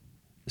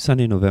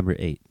Sunday, November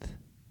 8th,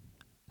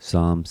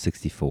 Psalm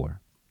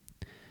 64.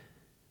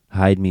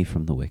 Hide me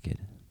from the wicked.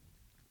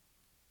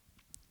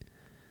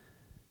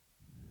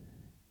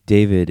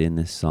 David, in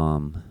this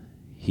psalm,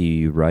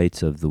 he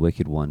writes of the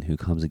wicked one who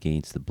comes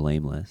against the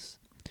blameless.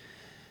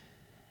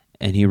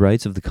 And he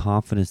writes of the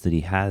confidence that he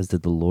has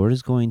that the Lord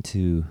is going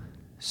to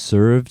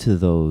serve to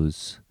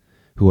those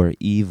who are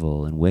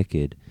evil and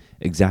wicked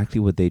exactly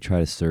what they try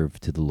to serve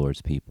to the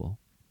Lord's people.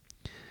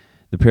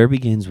 The prayer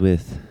begins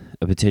with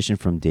a petition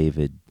from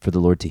David for the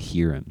Lord to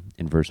hear him.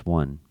 In verse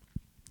 1,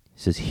 he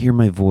says, "Hear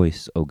my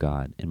voice, O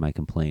God, in my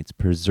complaints.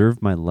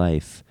 Preserve my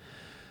life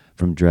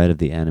from dread of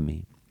the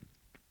enemy."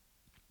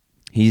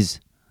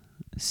 He's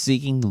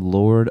seeking the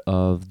Lord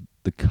of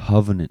the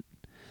covenant,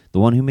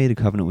 the one who made a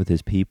covenant with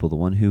his people, the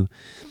one who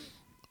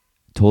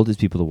told his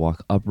people to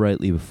walk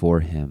uprightly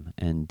before him.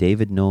 And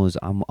David knows,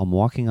 I'm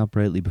walking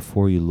uprightly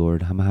before you,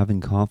 Lord. I'm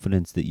having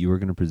confidence that you are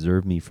going to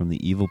preserve me from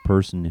the evil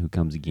person who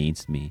comes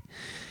against me.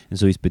 And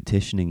so he's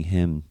petitioning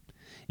him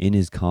in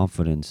his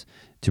confidence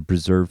to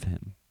preserve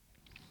him.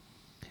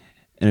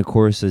 And of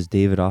course, as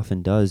David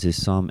often does, his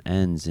psalm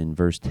ends in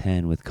verse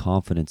 10 with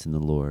confidence in the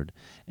Lord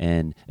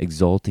and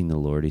exalting the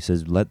Lord. He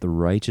says, "Let the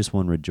righteous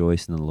one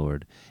rejoice in the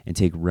Lord and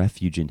take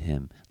refuge in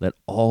him. Let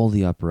all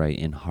the upright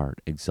in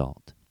heart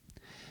exalt."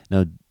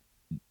 Now,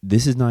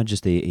 this is not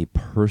just a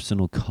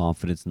personal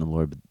confidence in the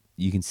Lord, but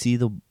you can see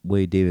the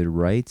way David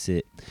writes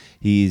it.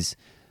 He's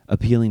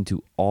appealing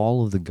to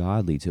all of the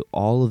godly, to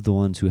all of the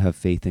ones who have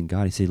faith in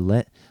God. He says,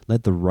 let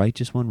the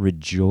righteous one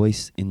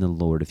rejoice in the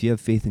Lord. If you have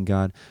faith in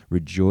God,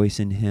 rejoice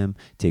in him,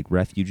 take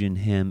refuge in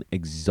him,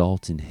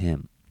 exalt in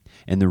him.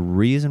 And the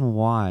reason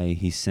why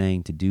he's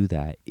saying to do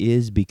that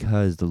is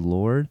because the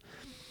Lord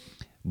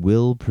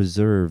will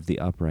preserve the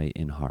upright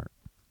in heart.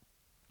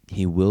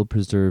 He will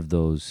preserve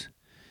those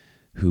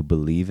who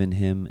believe in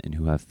him and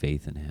who have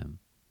faith in him.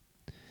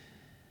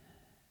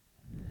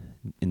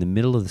 In the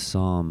middle of the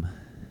psalm,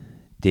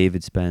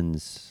 David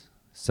spends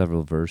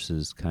several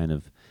verses kind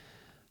of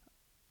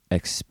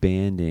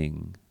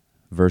expanding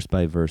verse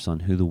by verse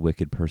on who the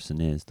wicked person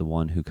is, the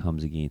one who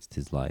comes against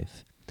his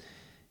life.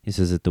 He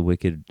says that the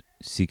wicked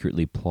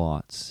secretly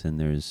plots, and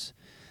there's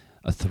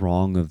a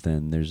throng of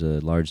them, there's a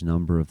large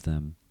number of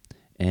them,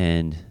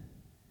 and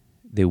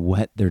they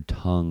whet their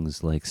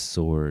tongues like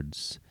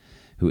swords,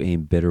 who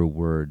aim bitter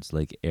words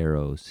like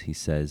arrows, he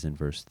says in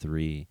verse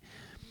 3.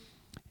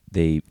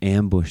 They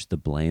ambush the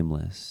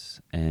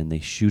blameless, and they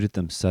shoot at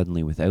them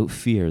suddenly without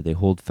fear. They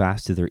hold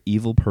fast to their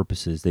evil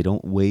purposes. They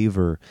don't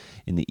waver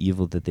in the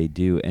evil that they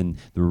do. And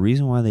the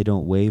reason why they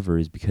don't waver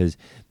is because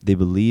they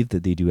believe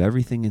that they do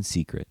everything in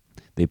secret.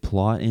 They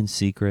plot in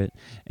secret,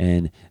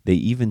 and they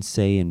even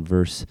say in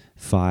verse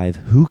 5,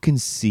 "Who can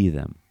see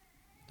them?"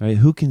 Right?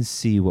 Who can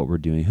see what we're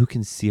doing? Who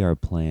can see our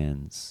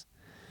plans?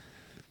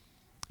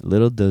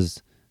 Little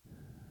does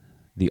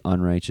the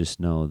unrighteous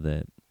know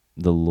that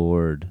the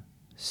Lord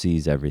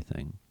sees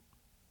everything.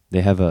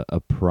 They have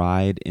a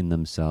pride in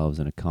themselves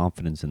and a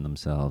confidence in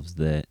themselves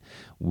that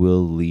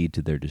will lead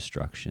to their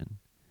destruction.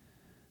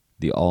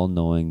 The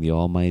all-knowing, the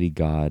almighty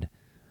God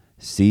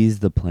sees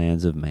the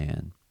plans of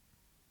man.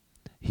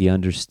 He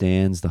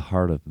understands the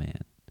heart of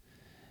man.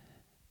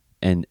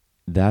 And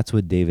that's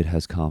what David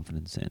has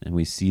confidence in. And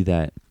we see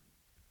that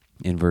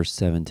in verse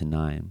 7 to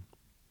 9.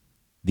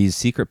 These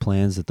secret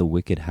plans that the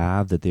wicked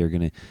have, that they are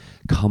going to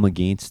come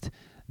against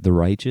the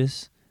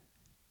righteous,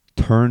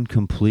 turn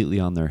completely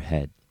on their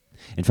head.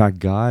 In fact,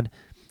 God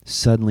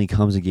suddenly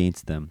comes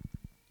against them.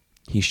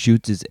 He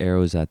shoots his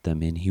arrows at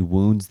them, and he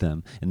wounds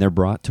them, and they're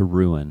brought to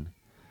ruin.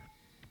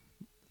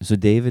 So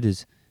David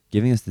is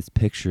giving us this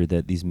picture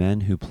that these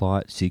men who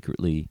plot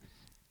secretly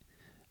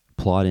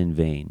plot in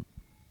vain,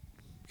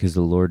 because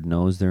the Lord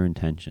knows their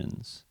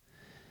intentions.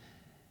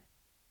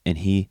 And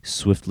he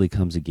swiftly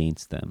comes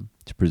against them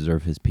to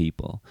preserve his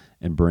people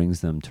and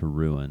brings them to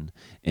ruin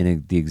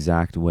in the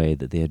exact way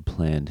that they had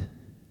planned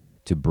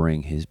to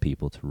bring his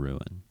people to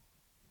ruin.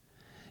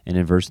 And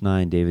in verse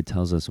 9, David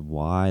tells us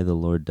why the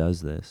Lord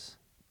does this.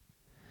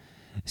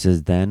 It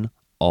says, "Then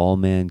all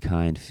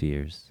mankind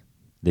fears.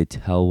 They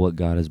tell what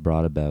God has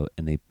brought about,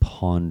 and they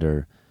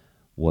ponder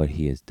what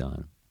he has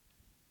done."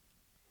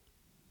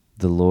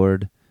 The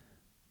Lord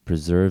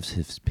preserves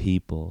his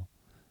people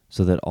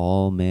so that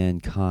all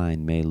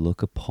mankind may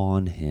look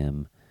upon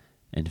him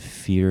and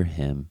fear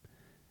him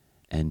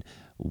and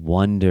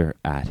wonder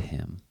at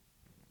him.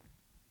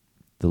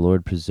 The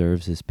Lord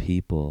preserves his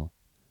people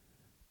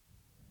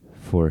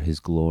for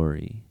his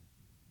glory,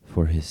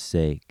 for his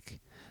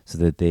sake, so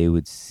that they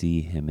would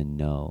see him and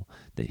know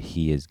that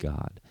he is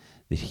God,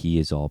 that he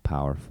is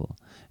all-powerful,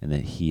 and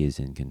that he is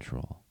in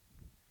control.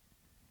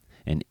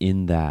 And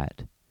in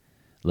that,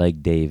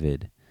 like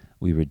David,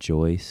 we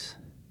rejoice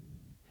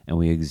and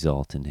we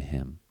exalt in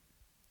him,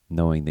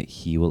 knowing that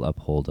he will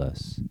uphold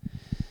us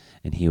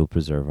and he will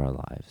preserve our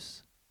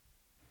lives.